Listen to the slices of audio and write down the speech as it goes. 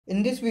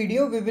In this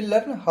video, we will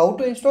learn how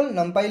to install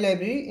Numpy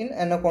library in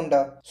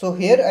Anaconda. So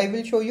here I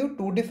will show you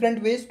two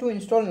different ways to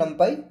install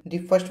Numpy. The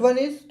first one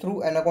is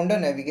through Anaconda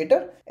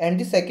Navigator and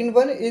the second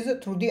one is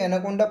through the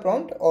Anaconda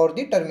prompt or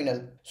the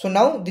terminal. So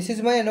now this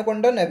is my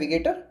Anaconda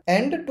Navigator,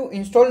 and to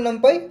install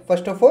Numpy,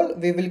 first of all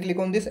we will click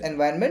on this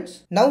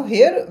environments. Now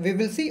here we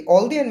will see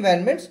all the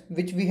environments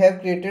which we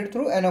have created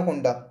through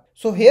Anaconda.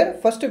 So here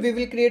first we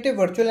will create a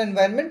virtual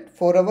environment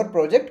for our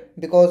project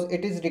because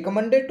it is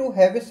recommended to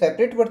have a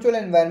separate virtual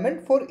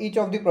environment for each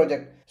of the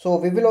project. So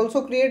we will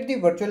also create the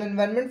virtual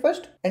environment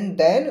first and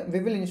then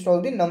we will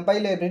install the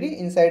Numpy library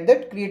inside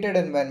that created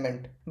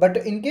environment. But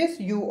in case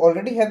you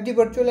already have the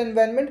virtual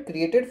environment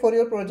created for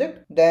your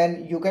project,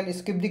 then you can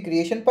skip the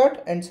creation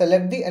part and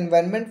select the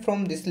environment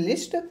from this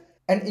list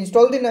and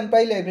install the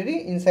Numpy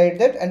library inside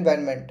that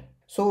environment.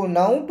 So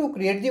now to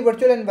create the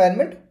virtual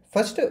environment,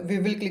 first we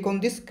will click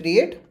on this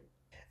create.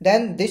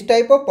 Then this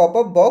type of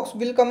pop-up box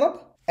will come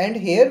up and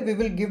here we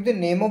will give the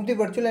name of the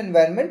virtual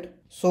environment.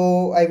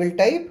 So I will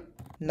type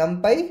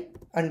numpy_env.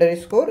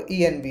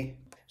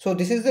 So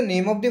this is the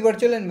name of the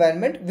virtual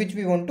environment which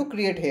we want to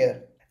create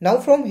here. Now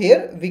from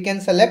here we can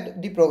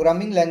select the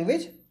programming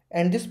language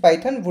and this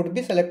Python would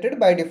be selected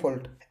by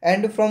default.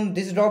 And from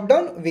this drop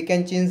down we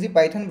can change the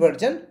Python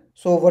version.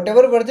 So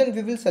whatever version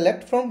we will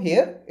select from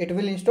here, it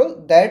will install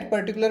that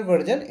particular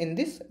version in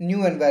this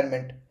new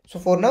environment. So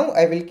for now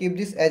I will keep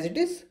this as it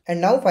is and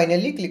now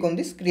finally click on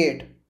this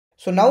create.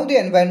 So now the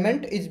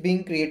environment is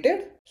being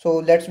created. So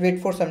let's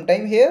wait for some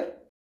time here.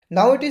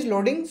 Now it is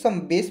loading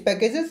some base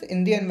packages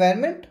in the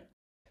environment.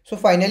 So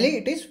finally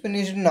it is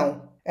finished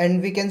now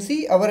and we can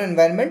see our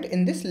environment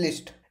in this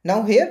list.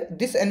 Now here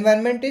this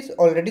environment is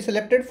already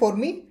selected for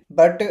me,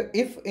 but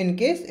if in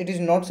case it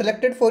is not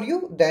selected for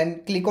you,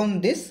 then click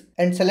on this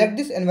and select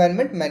this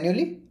environment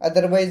manually.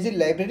 Otherwise the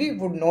library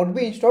would not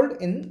be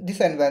installed in this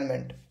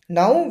environment.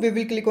 Now we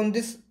will click on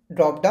this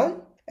drop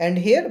down and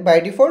here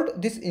by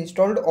default this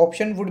installed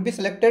option would be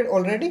selected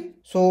already.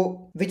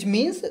 So which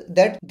means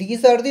that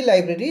these are the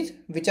libraries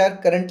which are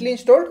currently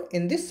installed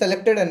in this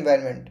selected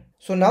environment.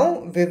 So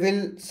now we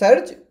will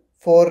search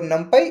for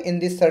Numpy in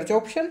this search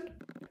option.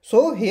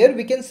 So here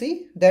we can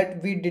see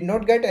that we did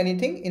not get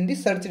anything in the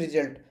search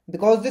result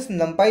because this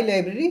Numpy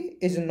library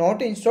is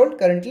not installed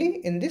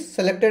currently in this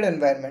selected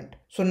environment.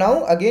 So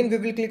now again we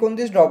will click on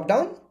this drop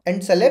down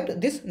and select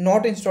this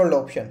not installed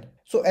option.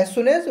 So as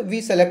soon as we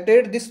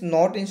selected this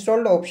not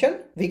installed option,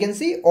 we can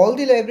see all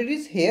the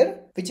libraries here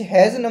which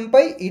has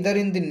Numpy either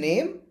in the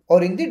name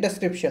or in the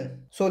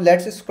description. So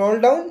let's scroll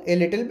down a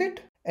little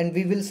bit and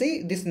we will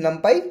see this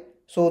Numpy.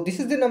 So this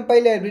is the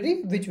Numpy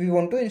library which we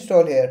want to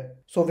install here.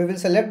 So we will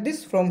select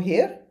this from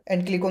here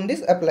and click on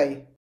this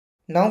apply.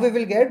 Now we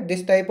will get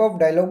this type of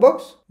dialog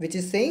box which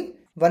is saying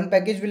one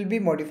package will be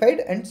modified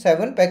and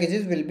 7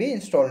 packages will be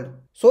installed.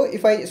 So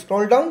if I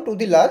scroll down to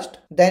the last,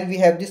 then we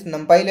have this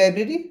Numpy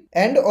library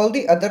and all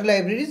the other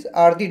libraries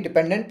are the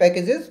dependent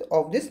packages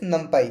of this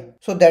Numpy.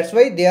 So that's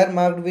why they are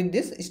marked with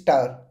this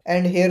star.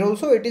 And here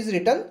also it is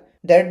written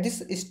that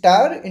this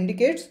star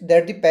indicates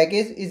that the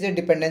package is a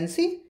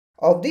dependency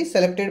of the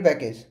selected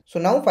package. So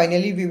now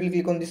finally we will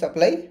click on this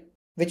apply,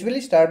 which will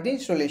start the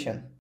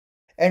installation.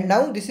 And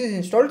now this is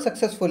installed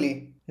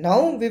successfully.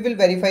 Now we will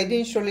verify the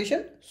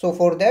installation. So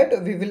for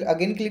that we will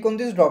again click on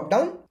this drop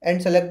down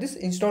and select this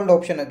installed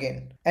option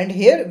again. And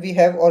here we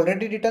have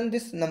already written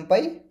this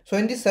Numpy. So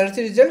in the search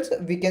results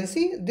we can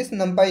see this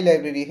Numpy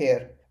library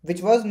here,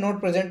 which was not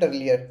present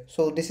earlier.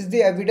 So this is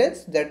the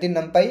evidence that the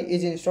Numpy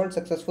is installed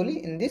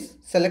successfully in this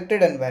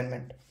selected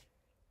environment.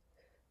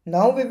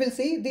 Now we will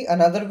see the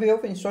another way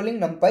of installing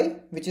Numpy,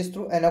 which is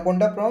through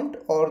Anaconda prompt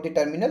or the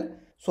terminal.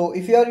 So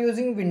if you are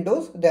using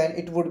Windows, then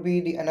it would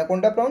be the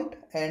Anaconda prompt,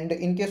 and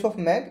in case of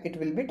Mac it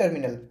will be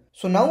terminal.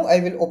 So now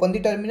I will open the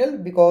terminal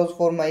because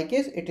for my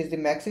case it is the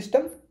Mac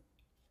system.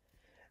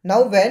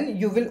 Now when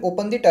you will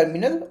open the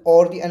terminal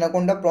or the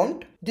Anaconda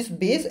prompt, this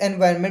base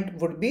environment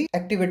would be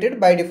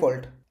activated by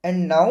default.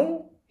 And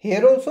now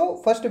here also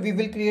first we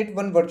will create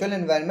one virtual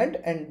environment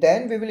and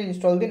then we will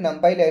install the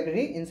Numpy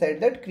library inside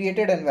that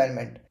created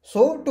environment.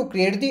 So to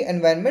create the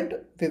environment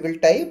we will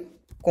type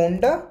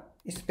conda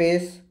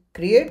space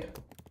create,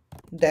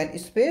 then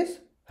space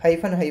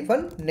hyphen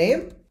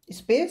name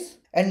space,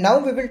 and now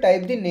we will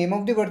type the name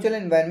of the virtual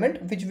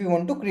environment which we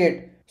want to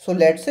create. So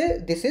let's say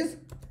this is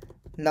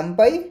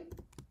numpy_new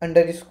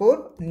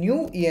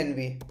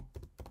env,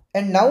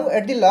 and now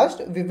at the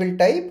last we will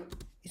type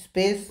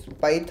space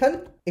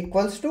python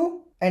equals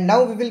to, and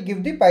now we will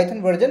give the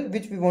Python version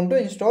which we want to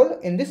install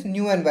in this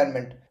new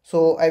environment.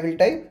 So I will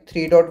type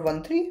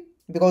 3.13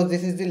 because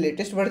this is the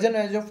latest version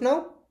as of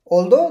now.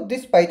 Although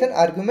this Python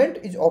argument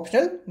is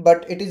optional,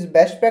 but it is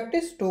best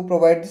practice to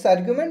provide this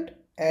argument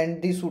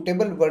and the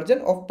suitable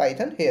version of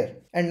Python here.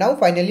 And now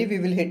finally we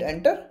will hit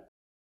enter.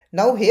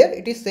 Now here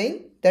it is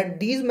saying that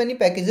these many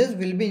packages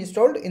will be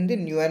installed in the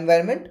new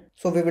environment.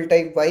 So we will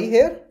type y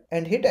here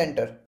and hit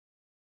enter.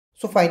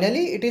 So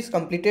finally it is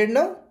completed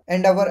now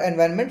and our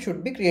environment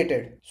should be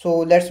created. So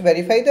let's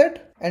verify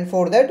that, and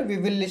for that we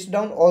will list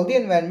down all the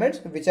environments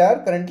which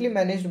are currently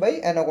managed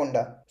by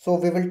Anaconda. So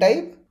we will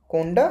type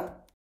conda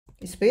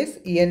space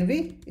env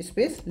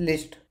space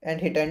list and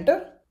hit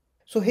enter.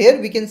 So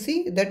here we can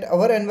see that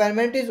our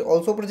environment is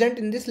also present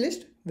in this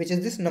list, which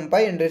is this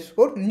numpy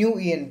underscore new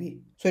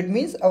env. So it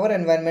means our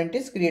environment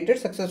is created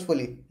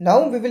successfully.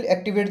 Now we will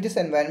activate this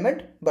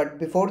environment, but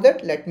before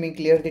that let me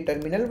clear the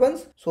terminal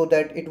once so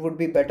that it would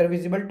be better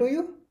visible to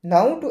you.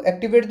 Now to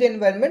activate the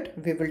environment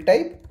we will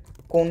type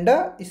conda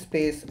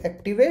space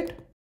activate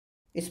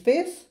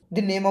space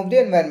the name of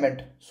the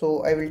environment.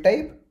 So I will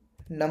type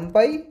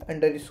numpy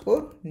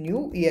underscore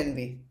new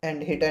env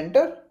and hit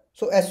enter.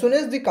 So as soon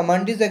as the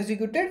command is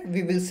executed,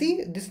 we will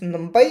see this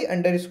numpy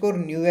underscore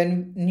new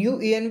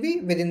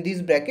env within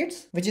these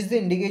brackets, which is the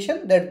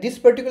indication that this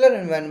particular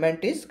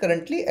environment is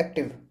currently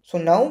active. So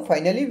now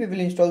finally we will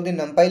install the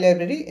numpy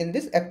library in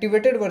this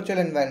activated virtual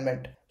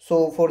environment.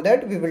 So for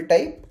that we will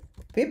type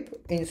pip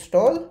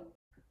install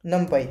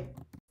numpy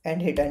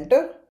and hit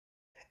enter.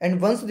 And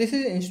once this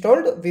is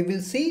installed, we will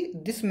see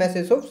this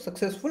message of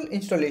successful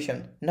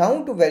installation.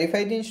 Now to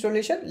verify the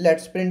installation,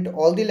 let's print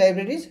all the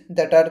libraries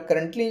that are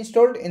currently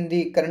installed in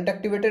the current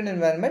activated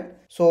environment.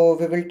 So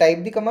we will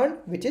type the command,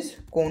 which is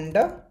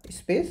conda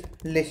space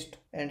list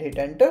and hit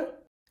enter.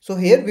 So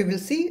here we will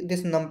see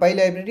this numpy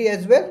library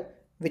as well,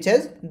 which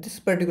has this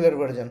particular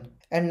version.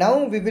 And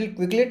now we will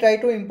quickly try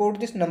to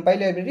import this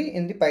numpy library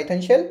in the Python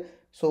shell.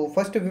 So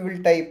first we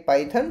will type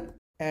python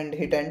and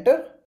hit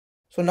enter.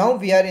 So now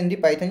we are in the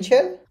Python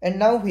shell, and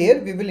now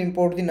here we will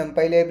import the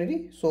numpy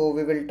library. So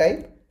we will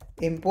type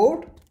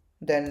import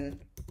then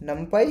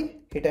numpy,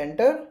 hit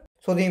enter.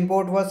 So the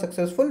import was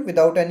successful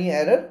without any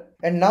error.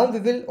 And now we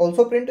will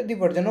also print the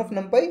version of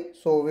numpy.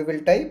 So we will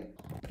type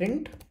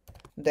print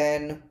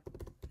then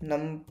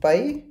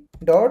numpy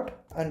dot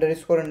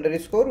underscore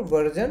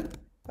version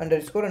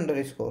underscore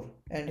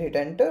and hit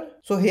enter.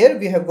 So here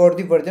we have got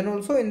the version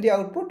also in the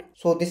output.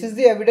 So this is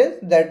the evidence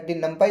that the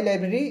numpy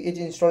library is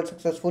installed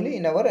successfully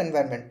in our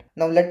environment.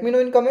 Now let me know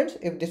in comments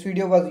if this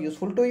video was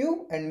useful to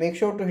you, and make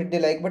sure to hit the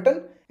like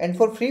button, and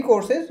for free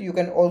courses you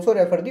can also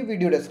refer the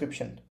video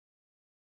description.